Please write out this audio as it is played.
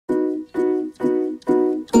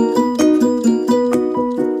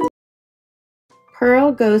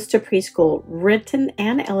Girl Goes to Preschool, written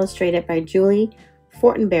and illustrated by Julie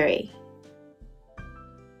Fortenberry.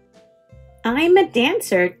 I'm a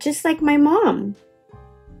dancer just like my mom.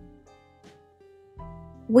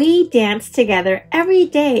 We dance together every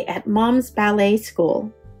day at Mom's ballet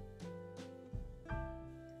school.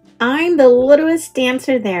 I'm the littlest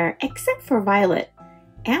dancer there, except for Violet,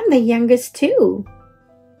 and the youngest too.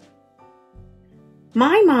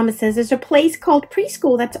 My mom says there's a place called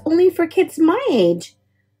preschool that's only for kids my age.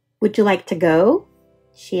 Would you like to go?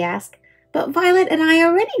 She asked. But Violet and I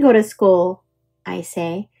already go to school, I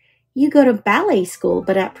say. You go to ballet school,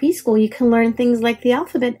 but at preschool you can learn things like the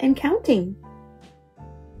alphabet and counting.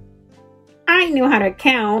 I know how to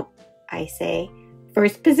count, I say.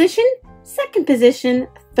 First position, second position,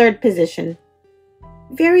 third position.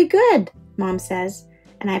 Very good, Mom says,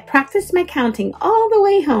 and I practice my counting all the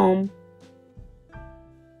way home.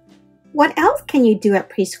 What else can you do at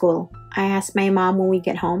preschool? I ask my mom when we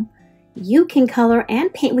get home. You can color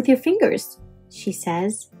and paint with your fingers, she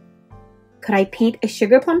says. Could I paint a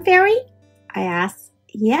sugar plum fairy? I ask.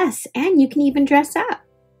 Yes, and you can even dress up.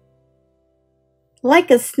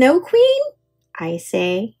 Like a snow queen? I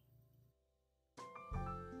say.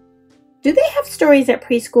 Do they have stories at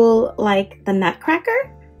preschool like the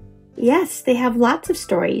Nutcracker? Yes, they have lots of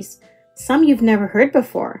stories. Some you've never heard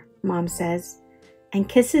before, Mom says, and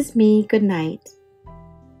kisses me goodnight.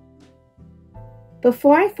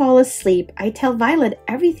 Before I fall asleep, I tell Violet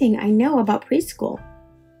everything I know about preschool.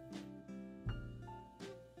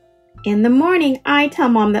 In the morning, I tell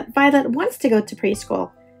Mom that Violet wants to go to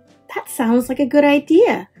preschool. That sounds like a good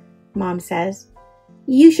idea, Mom says.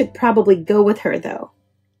 You should probably go with her, though.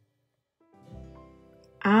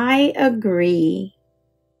 I agree.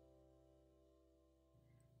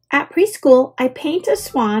 At preschool, I paint a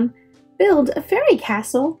swan, build a fairy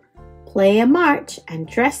castle, play a march, and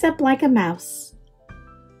dress up like a mouse.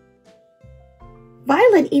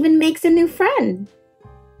 Violet even makes a new friend.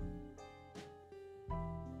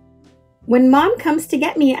 When Mom comes to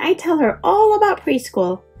get me, I tell her all about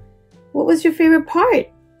preschool. What was your favorite part?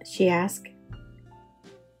 She asks.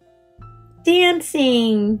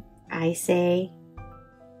 Dancing, I say.